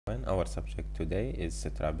everyone. Our subject today is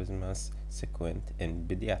strabismus sequent in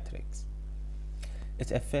pediatrics.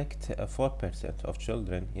 It affects 4% of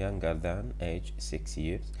children younger than age 6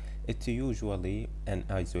 years. It's usually an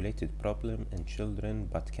isolated problem in children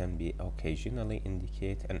but can be occasionally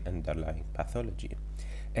indicate an underlying pathology.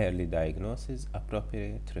 Early diagnosis,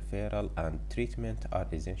 appropriate referral, and treatment are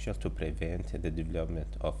essential to prevent the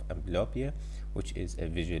development of amblyopia, which is a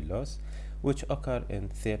visual loss, which occur in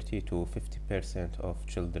 30 to 50% of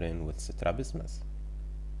children with strabismus.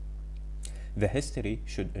 The history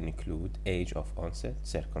should include age of onset,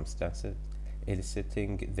 circumstances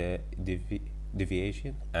eliciting the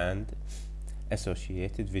deviation, and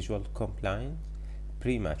associated visual compliance,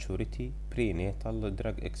 prematurity, prenatal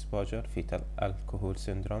drug exposure, fetal alcohol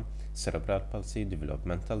syndrome, cerebral palsy,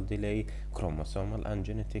 developmental delay, chromosomal and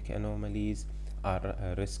genetic anomalies are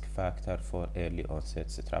a risk factor for early onset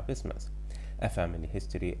strabismus. A family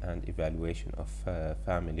history and evaluation of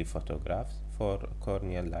family photographs for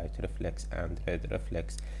corneal light reflex and red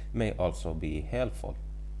reflex may also be helpful.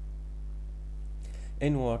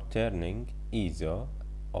 Inward turning ESO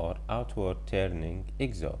or outward turning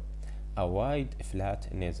EXO. A wide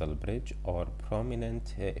flat nasal bridge or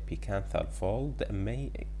prominent epicanthal fold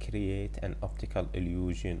may create an optical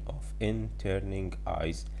illusion of in-turning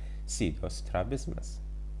eyes, pseudostrabismus.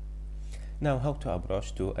 Now, how to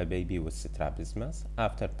approach to a baby with strabismus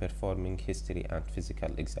after performing history and physical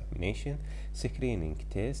examination, screening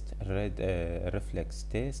test, red reflex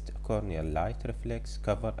test, corneal light reflex,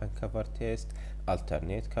 cover and cover test,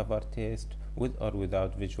 alternate cover test, with or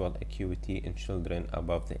without visual acuity in children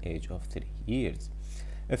above the age of 3 years.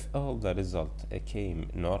 If all the result came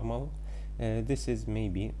normal, this is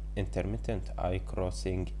maybe intermittent eye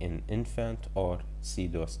crossing in infant or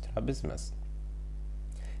pseudostrabismus.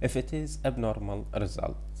 If it is abnormal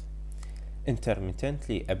result,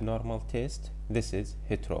 intermittently abnormal test, this is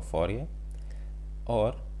heterophoria,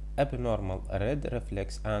 or abnormal red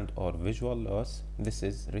reflex and or visual loss, this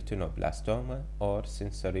is retinoblastoma or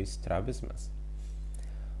sensory strabismus.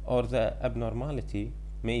 Or the abnormality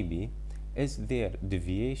may be, is there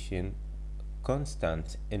deviation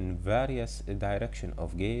constant in various direction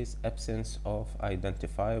of gaze, absence of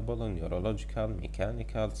identifiable neurological,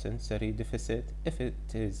 mechanical, sensory deficit. If it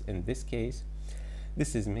is in this case,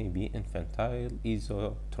 this is maybe infantile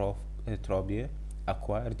esotropia,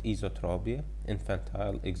 acquired esotropia,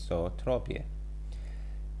 infantile exotropia.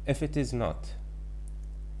 If it is not,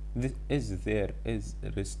 there is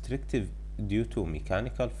restrictive due to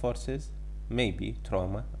mechanical forces, maybe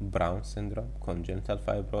trauma, Brown syndrome, congenital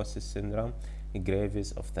fibrosis syndrome,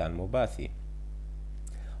 Graves' ophthalmopathy.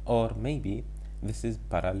 Or maybe this is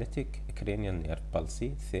paralytic cranial nerve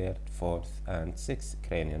palsy, 3rd, 4th, and 6th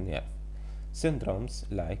cranial nerve. Syndromes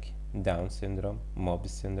like Down syndrome, Mobius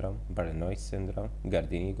syndrome, Baranoid syndrome,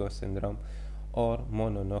 Gardenigo syndrome, or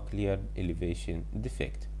mononuclear elevation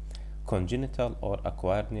defect. Congenital or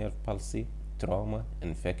acquired nerve palsy, trauma,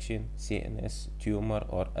 infection, CNS, tumor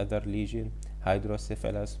or other lesion,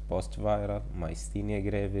 hydrocephalus, post-viral, myasthenia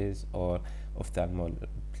gravis, or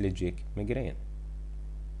ophthalmoplegic migraine.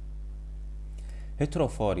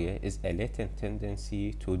 Heterophoria is a latent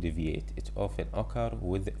tendency to deviate. It often occurs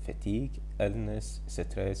with fatigue, illness,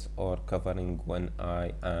 stress, or covering one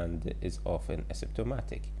eye, and is often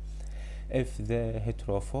asymptomatic. If the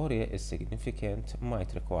heterophoria is significant,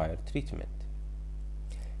 might require treatment.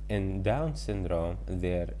 In Down syndrome,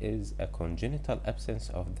 there is a congenital absence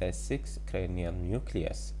of the 6th cranial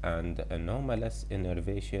nucleus and anomalous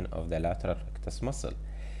innervation of the lateral rectus muscle.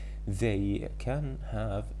 They can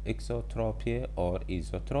have exotropia or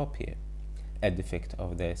esotropia. A defect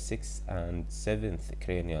of the 6th and 7th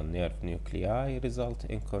cranial nerve nuclei result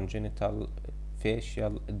in congenital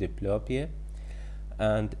facial diplopia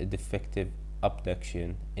and defective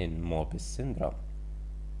abduction in Mobius syndrome.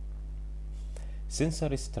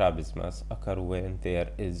 Sensory strabismus occur when there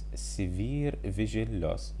is severe visual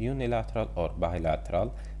loss, unilateral or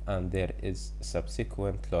bilateral, and there is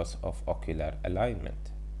subsequent loss of ocular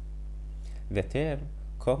alignment. The term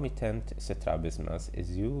comitant strabismus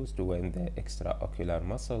is used when the extraocular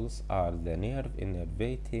muscles are the nerve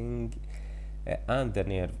innervating and the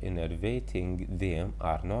nerve innervating them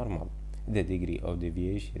are normal. The degree of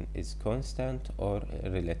deviation is constant or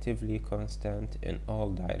relatively constant in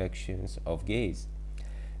all directions of gaze.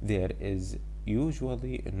 There is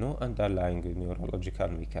usually no underlying neurological,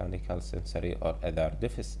 mechanical, sensory, or other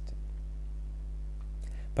deficit.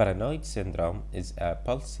 Paranoid syndrome is a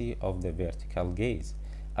palsy of the vertical gaze,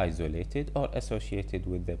 isolated or associated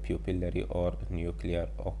with the pupillary or nuclear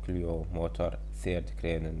oculomotor 3rd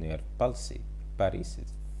cranial nerve palsy,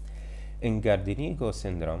 paresis. In Gardenigo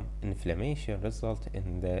syndrome, inflammation results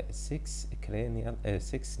in the sixth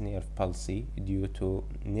nerve palsy due to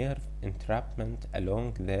nerve entrapment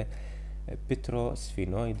along the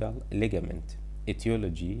petrosphenoidal ligament.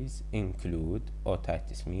 Etiologies include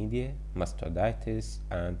otitis media, mastocytitis,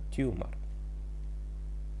 and tumor.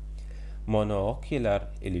 Monoocular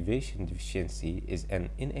elevation deficiency is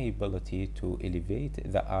an inability to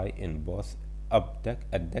elevate the eye in both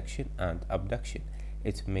adduction and abduction.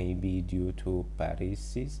 It may be due to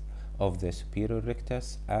paresis of the superior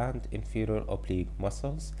rectus and inferior oblique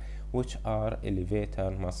muscles, which are elevator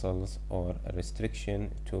muscles, or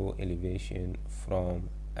restriction to elevation from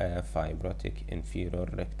a fibrotic inferior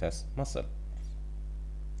rectus muscle.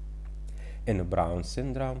 In Brown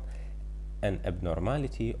syndrome, an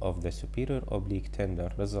abnormality of the superior oblique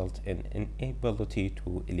tendon results in inability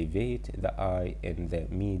to elevate the eye in the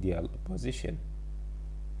medial position.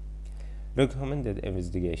 Recommended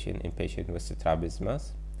investigation in patients with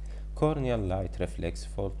strabismus: corneal light reflex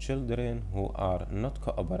for children who are not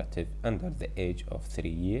cooperative under the age of 3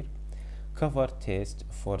 years, cover test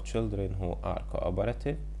for children who are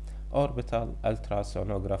cooperative, orbital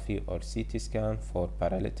ultrasonography or CT scan for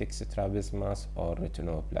paralytic strabismus or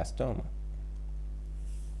retinoblastoma.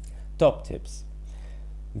 Top tips: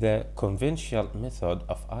 the conventional method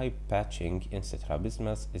of eye patching in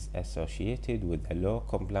strabismus is associated with a low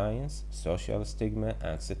compliance, social stigma,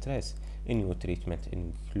 and stress. New treatments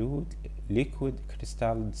include liquid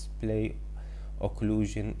crystal display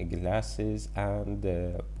occlusion glasses and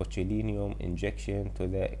botulinum injection to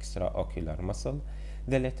the extraocular muscle.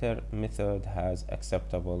 The latter method has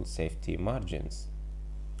acceptable safety margins.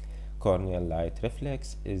 Corneal light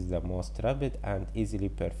reflex is the most rapid and easily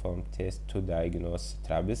performed test to diagnose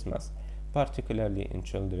strabismus, particularly in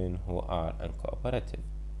children who are uncooperative.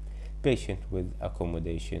 Patients with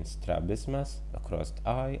accommodation strabismus, a crossed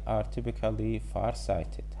eye, are typically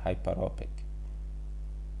farsighted, hyperopic.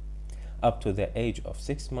 Up to the age of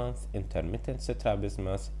 6 months, intermittent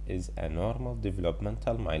strabismus is a normal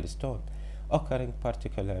developmental milestone, occurring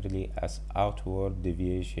particularly as outward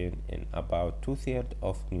deviation in about 2/3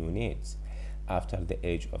 of neonates. After the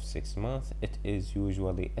age of 6 months, it is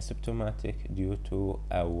usually asymptomatic due to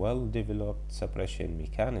a well-developed suppression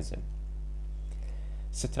mechanism.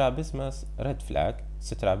 Strabismus red flag: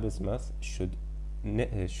 strabismus should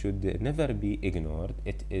never be ignored.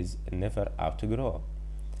 It is never outgrown.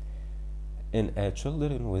 In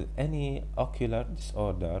children with any ocular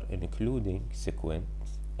disorder, including sequent,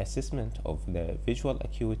 assessment of the visual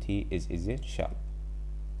acuity is essential.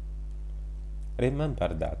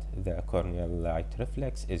 Remember that the corneal light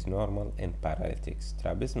reflex is normal in paralytic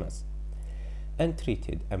strabismus.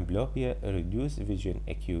 Untreated amblyopia, reduced vision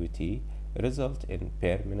acuity, result in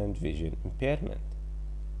permanent vision impairment.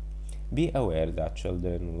 Be aware that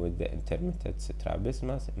children with the intermittent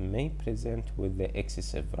strabismus may present with the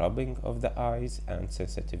excessive rubbing of the eyes and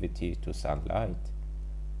sensitivity to sunlight.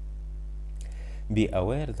 Be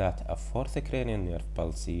aware that a fourth cranial nerve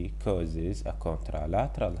palsy causes a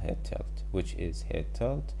contralateral head tilt, which is head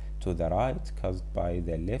tilt to the right caused by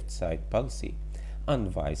the left side palsy, and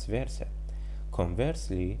vice versa.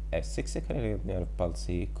 Conversely, a sixth cranial nerve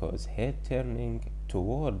palsy causes head turning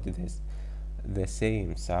toward the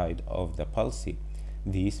same side of the palsy.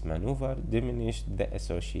 This maneuver diminished the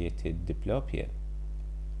associated diplopia.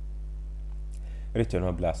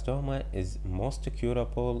 Retinoblastoma is most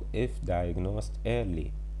curable if diagnosed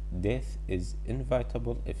early. Death is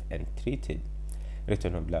inevitable if untreated.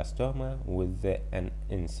 Retinoblastoma with an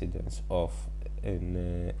incidence of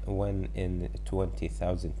 1 in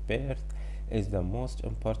 20,000 births is the most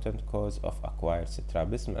important cause of acquired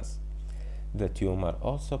strabismus. The tumor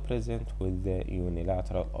also presents with the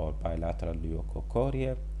unilateral or bilateral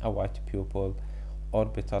leukocoria, a white pupil,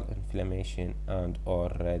 orbital inflammation, and or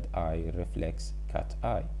red eye reflex cat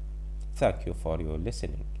eye. Thank you for your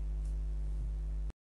listening.